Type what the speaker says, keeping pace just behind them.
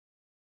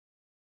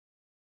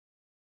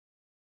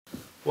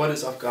What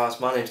is up guys,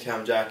 my name is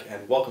Cam Jack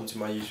and welcome to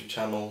my YouTube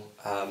channel.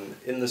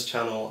 In this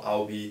channel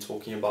I'll be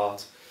talking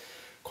about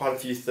quite a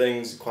few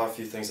things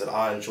that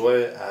I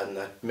enjoy and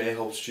that may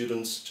help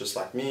students just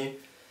like me.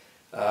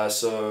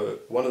 So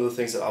one of the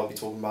things that I'll be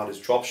talking about is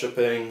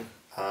dropshipping.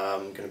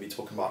 I'm going to be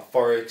talking about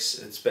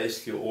Forex. It's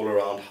basically all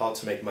around how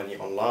to make money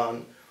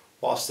online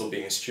while still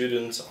being a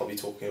student. I'll be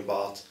talking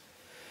about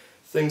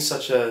things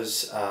such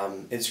as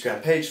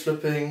Instagram page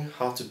flipping,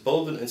 how to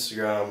build an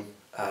Instagram,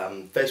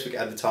 Facebook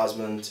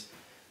advertisement,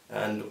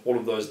 and all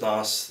of those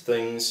nice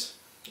things.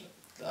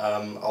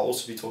 I'll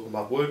also be talking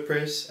about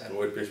WordPress and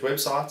WordPress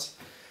websites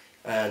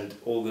and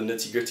all the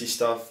nitty-gritty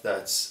stuff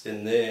that's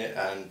in there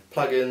and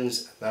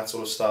plugins and that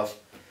sort of stuff.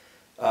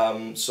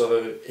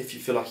 So if you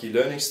feel like you're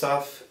learning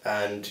stuff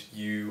and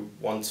you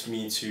want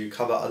me to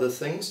cover other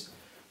things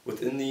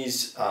within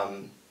these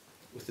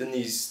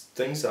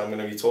things that I'm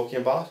going to be talking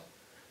about,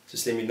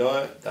 just let me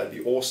know. That'd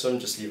be awesome.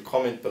 Just leave a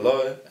comment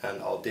below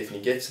and I'll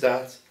definitely get to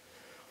that.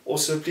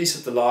 Also, please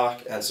hit the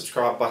like and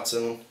subscribe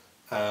button,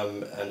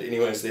 and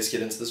anyways, let's get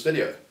into this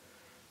video.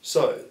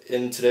 So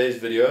in today's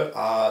video,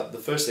 the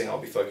first thing I'll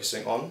be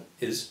focusing on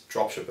is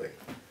dropshipping.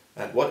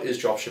 And what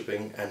is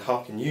dropshipping and how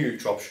can you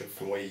dropship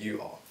from where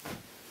you are?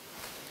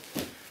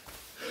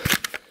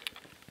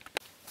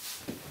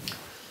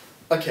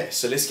 Okay,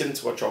 so let's get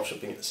into what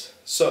dropshipping is.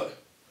 So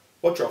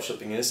what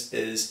dropshipping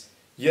is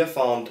you have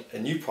found a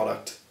new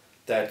product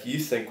that you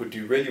think would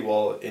do really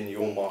well in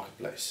your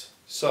marketplace.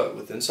 So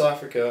within South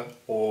Africa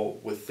or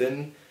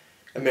within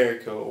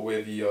America or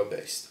wherever you are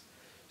based.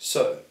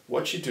 So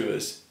what you do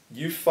is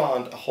you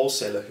find a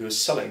wholesaler who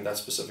is selling that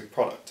specific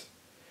product.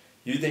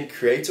 You then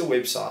create a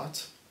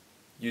website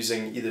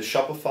using either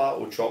Shopify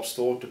or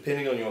Dropstore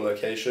depending on your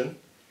location,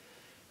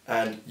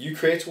 and you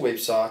create a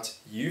website,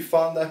 you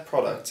find that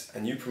product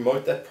and you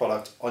promote that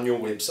product on your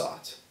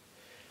website.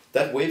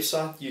 That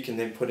website you can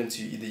then put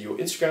into either your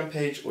Instagram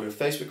page or your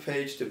Facebook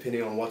page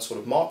depending on what sort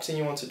of marketing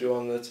you want to do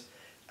on it,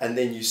 and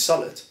then you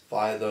sell it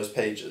via those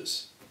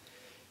pages.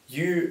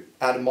 You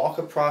add a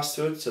markup price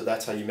to it, so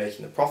that's how you're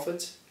making the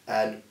profit.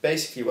 And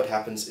basically what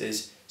happens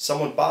is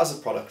someone buys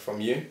the product from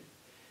you,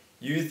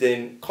 you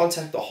then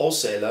contact the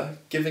wholesaler,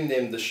 giving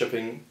them the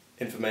shipping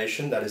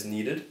information that is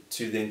needed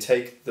to then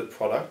take the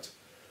product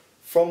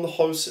from the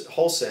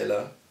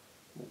wholesaler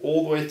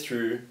all the way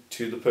through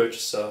to the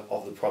purchaser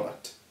of the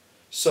product.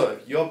 So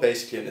you're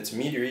basically an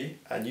intermediary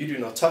and you do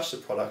not touch the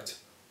product.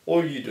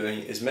 All you're doing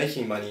is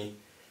making money.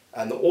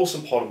 And the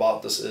awesome part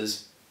about this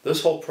is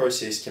this whole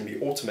process can be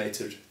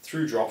automated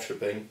through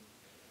dropshipping,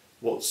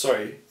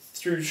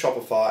 through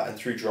Shopify and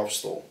through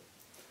Dropstore.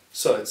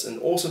 So it's an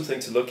awesome thing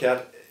to look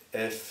at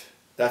if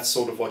that's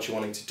sort of what you're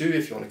wanting to do,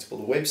 if you're wanting to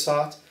build a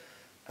website.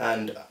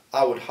 And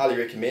I would highly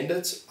recommend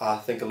it. I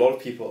think a lot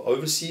of people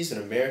overseas in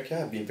America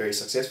have been very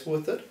successful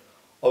with it.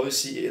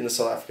 Obviously in the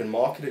South African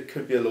market it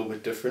could be a little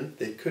bit different.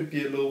 There could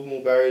be a little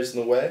more barriers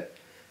in the way.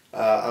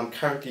 I'm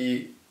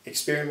currently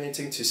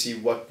experimenting to see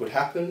what would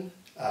happen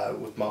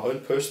with my own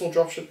personal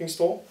dropshipping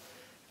store,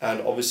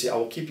 and obviously I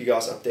will keep you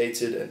guys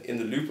updated and in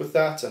the loop with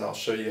that, and I'll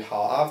show you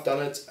how I've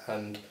done it,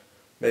 and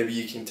maybe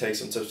you can take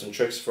some tips and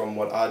tricks from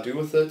what I do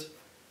with it.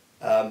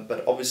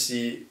 But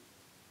obviously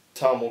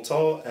time will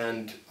tell,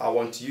 and I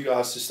want you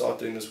guys to start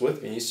doing this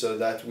with me so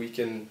that we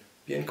can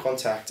be in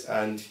contact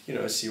and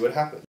see what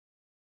happens.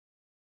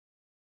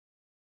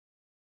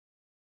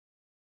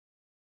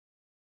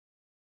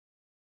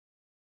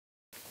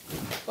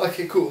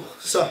 Okay, cool.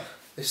 So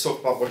let's talk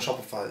about what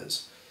Shopify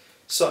is.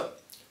 So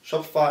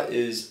Shopify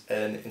is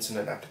an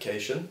internet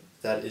application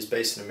that is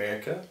based in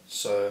America.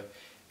 So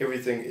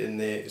everything in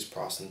there is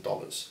priced in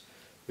dollars,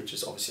 which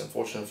is obviously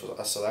unfortunate for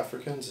us South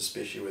Africans,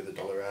 especially where the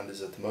dollar rand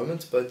is at the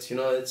moment. But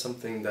it's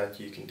something that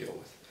you can deal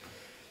with.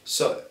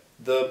 So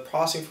the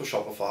pricing for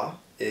Shopify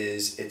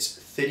is it's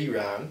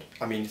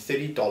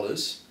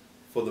 $30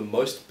 for the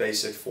most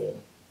basic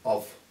form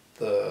of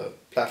the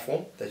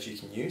platform that you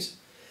can use.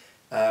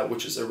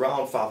 Which is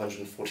around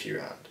 540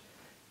 rand.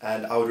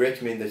 And I would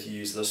recommend that you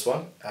use this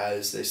one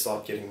as they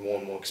start getting more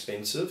and more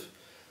expensive,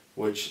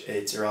 which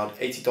it's around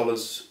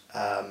 $80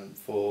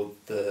 for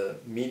the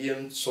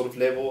medium sort of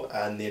level,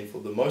 and then for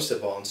the most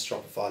advanced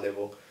Shopify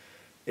level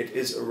it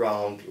is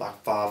around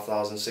like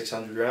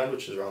 5,600 rand,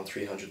 which is around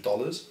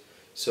 $300.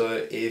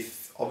 So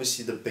if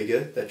obviously the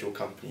bigger that your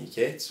company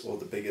gets, or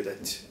the bigger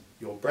that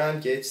your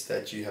brand gets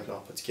that you have now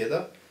put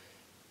together,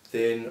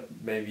 then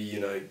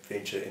maybe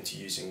venture into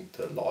using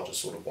the larger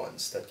sort of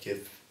ones that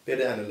give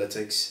better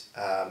analytics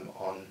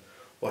on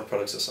what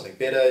products are selling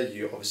better.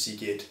 You obviously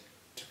get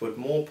to put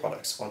more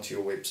products onto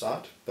your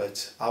website,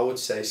 but I would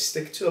say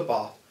stick to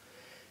about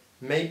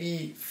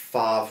maybe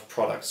 5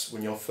 products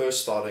when you're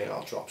first starting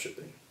out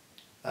dropshipping,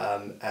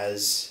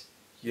 as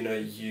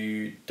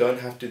you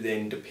don't have to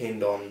then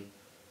depend on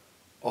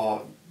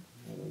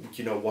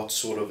what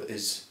sort of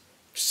is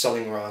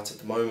selling right at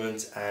the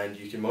moment, and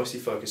you can mostly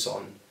focus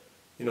on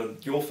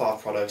your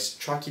 5 products.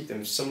 Try to keep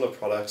them similar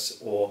products,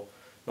 or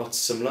not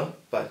similar,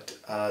 but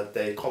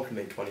they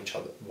complement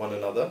one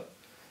another.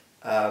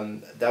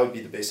 That would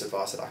be the best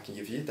advice that I can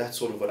give you. That's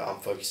sort of what I'm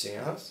focusing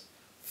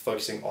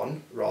focusing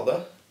on,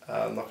 rather.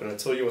 I'm not going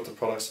to tell you what the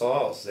products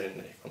are, else then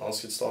everyone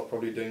else could start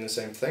probably doing the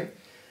same thing.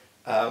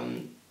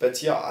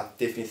 But yeah, I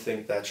definitely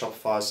think that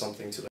Shopify is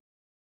something to look.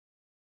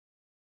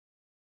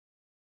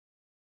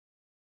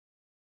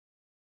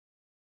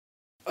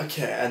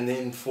 Okay, and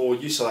then for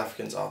you South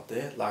Africans out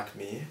there, like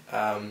me,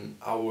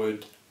 I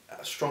would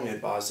strongly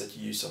advise that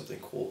you use something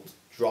called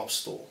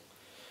Dropstore.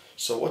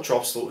 So what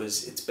Dropstore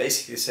is, it's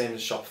basically the same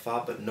as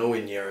Shopify, but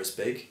nowhere near as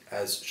big,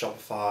 as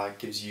Shopify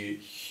gives you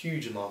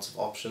huge amounts of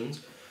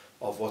options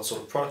of what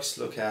sort of products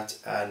to look at,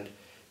 and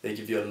they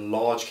give you a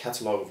large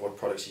catalog of what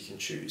products you can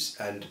choose.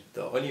 And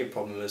the only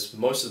problem is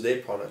most of their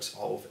products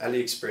are off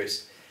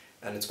AliExpress,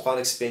 and it's quite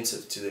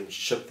expensive to them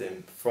ship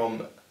them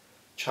from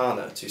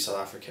China to South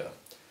Africa.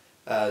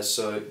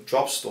 So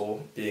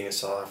Dropstore, being a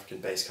South African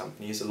based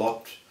company, is a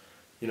lot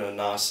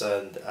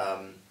nicer,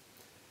 and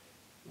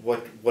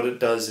what it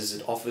does is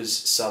it offers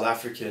South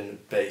African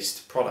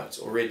based products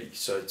already.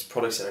 So it's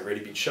products that have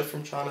already been shipped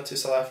from China to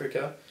South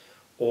Africa,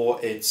 or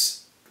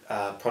it's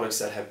products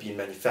that have been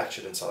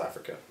manufactured in South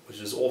Africa, which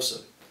is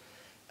awesome.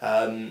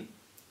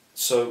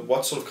 So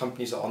what sort of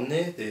companies are on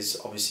there? There's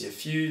obviously a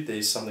few.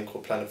 There's something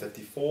called Planet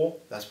 54.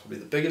 That's probably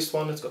the biggest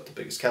one. It's got the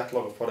biggest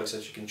catalog of products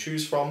that you can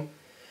choose from,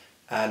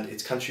 and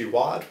it's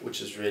countrywide,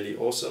 which is really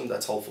awesome.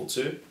 That's helpful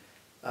too.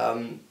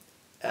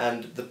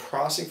 And the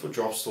pricing for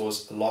Dropstore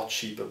is a lot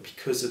cheaper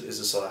because it is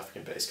a South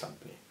African based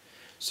company.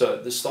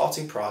 So the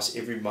starting price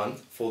every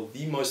month for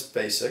the most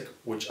basic,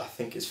 which I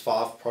think is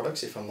 5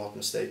 products if I'm not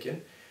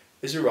mistaken,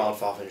 is around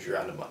 500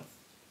 Rand a month.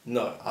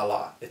 No, I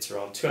lie, it's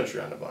around 200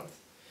 Rand a month.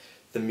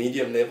 The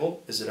medium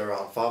level is at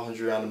around 500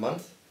 Rand a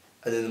month,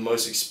 and then the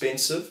most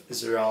expensive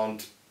is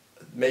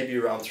maybe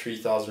around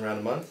 3,000 Rand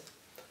a month.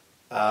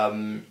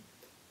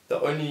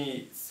 The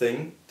only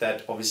thing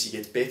that obviously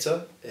gets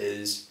better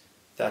is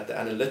that the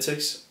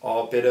analytics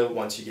are better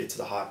once you get to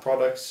the higher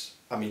products,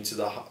 to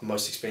the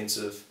most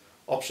expensive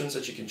options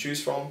that you can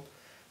choose from.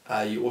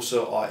 You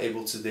also are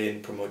able to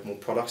then promote more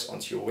products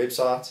onto your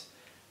website.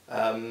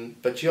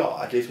 But yeah,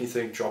 I definitely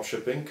think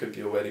dropshipping could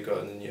be a way to go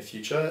in the near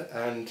future.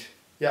 And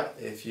yeah,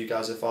 if you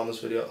guys have found this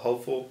video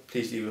helpful,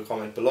 please leave a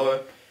comment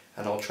below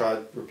and I'll try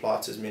to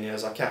reply to as many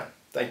as I can.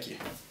 Thank you.